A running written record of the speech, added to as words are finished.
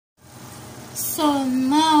So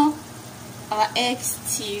now our egg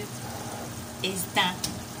stew is done.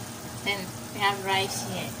 Then we have rice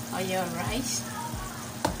here, or your rice,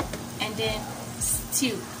 and then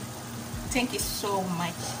stew. Thank you so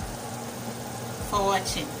much for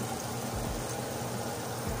watching.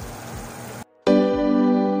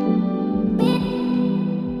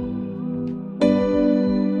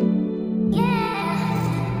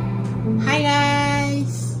 Hi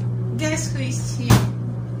guys, guess who is here?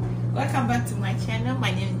 Welcome back to my channel.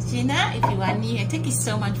 My name is Gina. If you are new here, thank you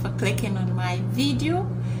so much for clicking on my video.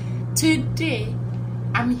 Today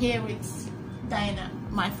I'm here with Diana,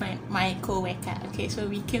 my friend, my co-worker. Okay, so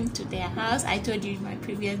we came to their house. I told you in my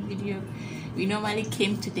previous video we normally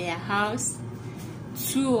came to their house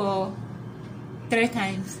 2 or 3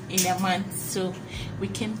 times in a month. So we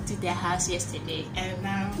came to their house yesterday, and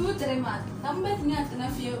now 2-3 months.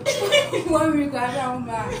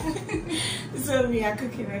 So we are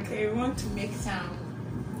cooking. Okay, we want to make some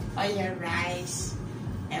oil rice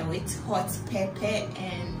and with hot pepper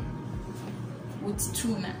and with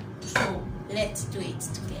tuna. So let's do it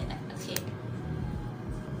together. Okay.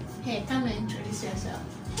 Hey, come and introduce yourself.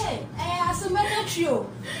 Hey, I am a trio.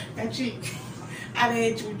 A tree.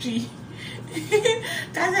 I to tree.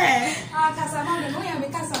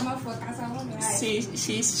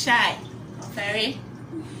 She's shy. Very.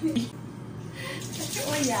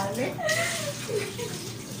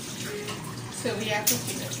 So we are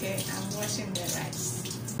cooking, okay? I'm washing the rice.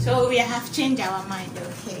 So we have changed our mind,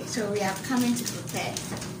 okay? So we are coming to prepare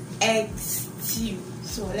egg stew.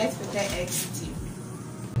 So let's prepare egg stew.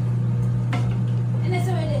 And that's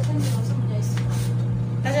already a thing for some days.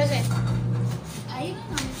 That's what I said. I even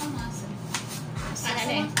know if I'm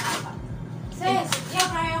Okay. says, yeah,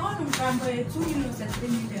 I want to buy 2 minutes and 3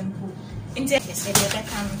 million. Yes, I did.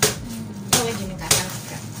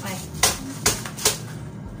 Why?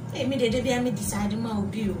 Hey, me did I decide my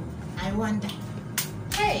view. I wonder.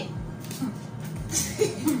 Hey.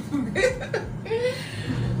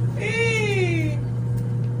 Hey.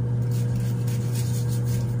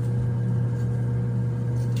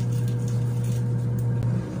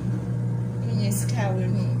 Yes,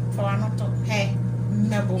 Karen. For another. Hey,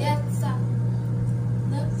 Mabo. Yes, sir.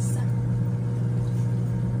 No, sir.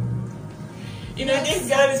 You know, this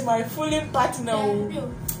girl is my fully partner. Yeah,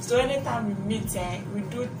 so anytime we meet, we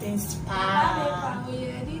do things.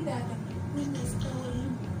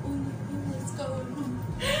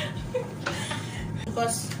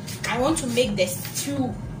 Because I want to make the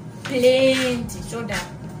stew plenty so that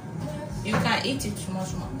you can eat it small.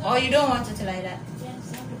 Or you don't want it like that?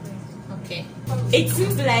 Okay. It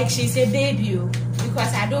seems like she's a baby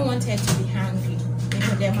because I don't want her to be hungry. You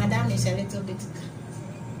know, the madam is a little bit.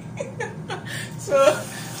 So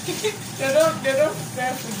they don't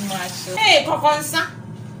prepare food much. So. Hey, Kokonsa.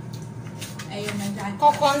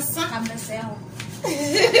 Kokonsa. I'm the cell.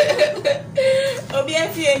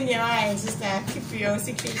 Obviously, in your eyes, sister, keep your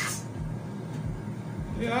secrets.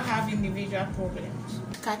 We all have individual problems.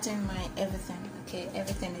 Cutting my everything. Okay,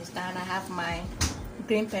 everything is done. I have my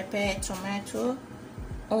green pepper, tomato,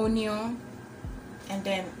 onion, and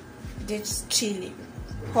then this chili,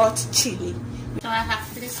 hot chili. So I have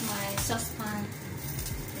placed my saucepan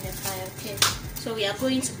in the fire. Okay, so we are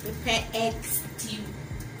going to prepare egg stew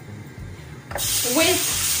with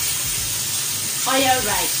oil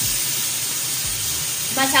rice.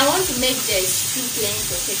 But I want to make the stew plain,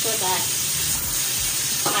 okay, so that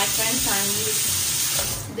my friend can use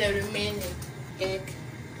the remaining egg.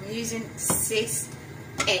 I'm using 6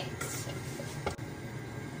 eggs.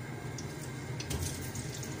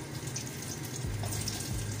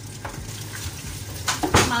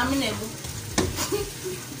 Mommy never.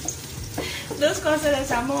 Those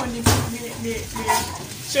concerts are more on the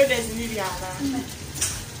shoulders in the other.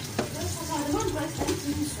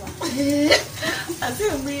 I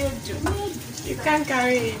feel weird. You can't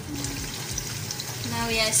carry it. Now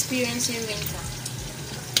we are experiencing winter.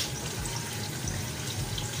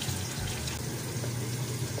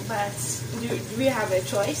 But do we have a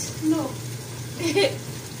choice? No.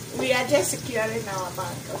 We are just securing our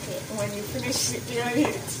bank. Okay, when you finish securing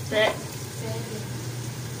it, right?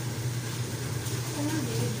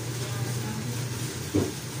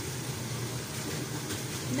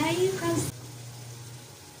 Now you can.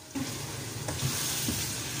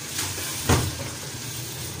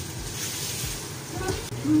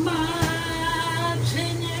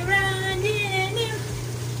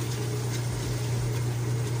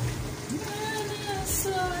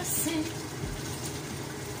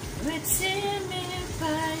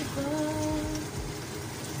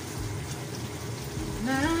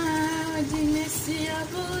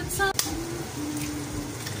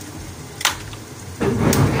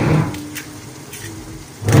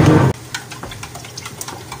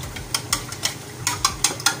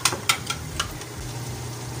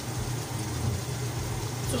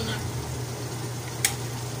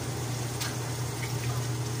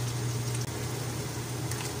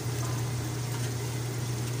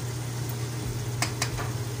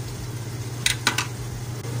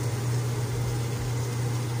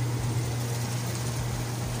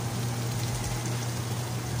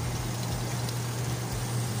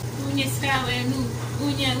 skawenu.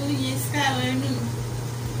 Unye skawenu.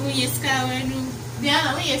 Unye skawenu.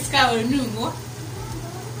 Diana, unye skawenu.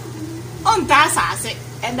 On tasase.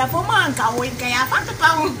 And the woman can win kaya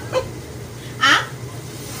pound. Ah?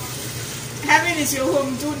 Heaven is your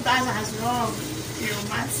home, 2,000 as wrong. You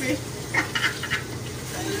must say.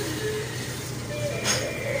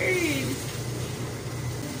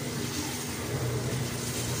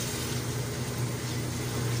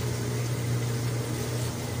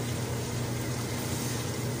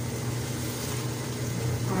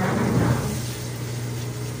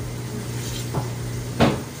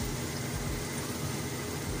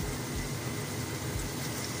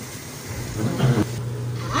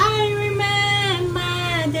 I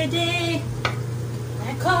remember the day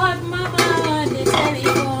I called Mama on the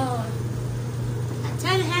telephone. I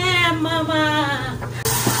told her, Mama,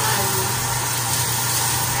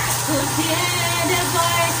 I could hear the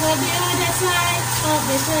voice on the other side of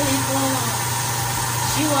the telephone.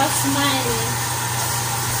 She was smiling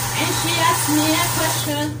and she asked me a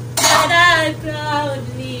question that I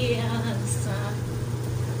proudly answered.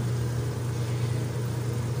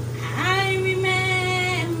 I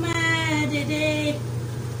remember the day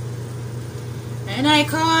and I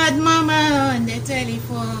called Mama on the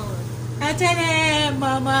telephone. I told her,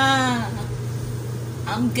 Mama,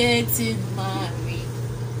 I'm getting married.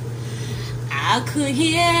 I could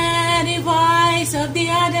hear the voice of the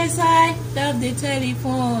other side of the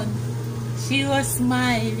telephone. She was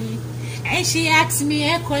smiling and she asked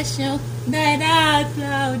me a question that I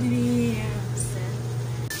proudly answered.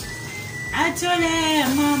 I told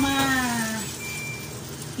her, Mama,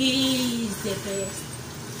 he's the best.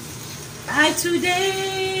 But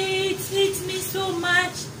today it hits me so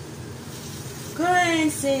much. Go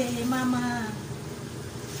and say, Mama,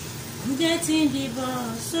 I'm getting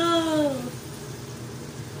divorced. So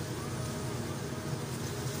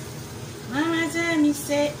Mama tell me,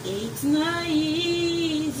 say it's not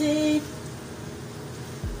easy.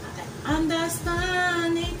 I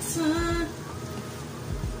understand it, son.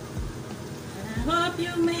 And I hope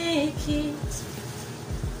you make it.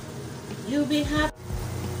 You'll be happy.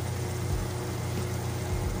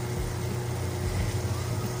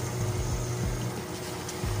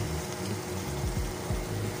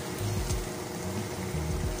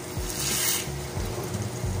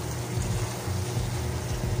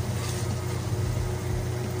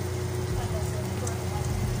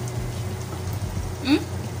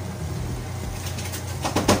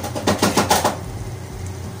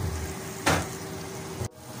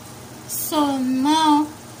 So now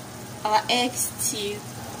our egg stew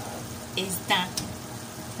is done.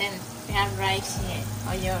 Then we have rice here,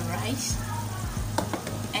 or your rice,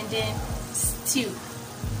 and then stew.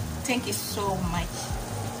 Thank you so much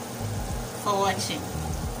for watching.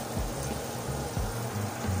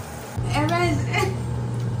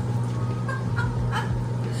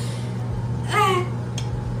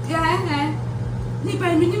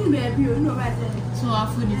 So our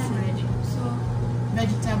food is ready. So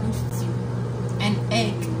vegetable stew and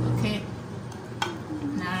egg. Okay,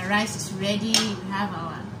 now rice is ready. We have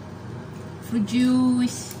our fruit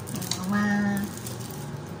juice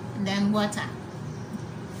and then water.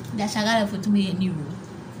 That's a lot of food to me and you.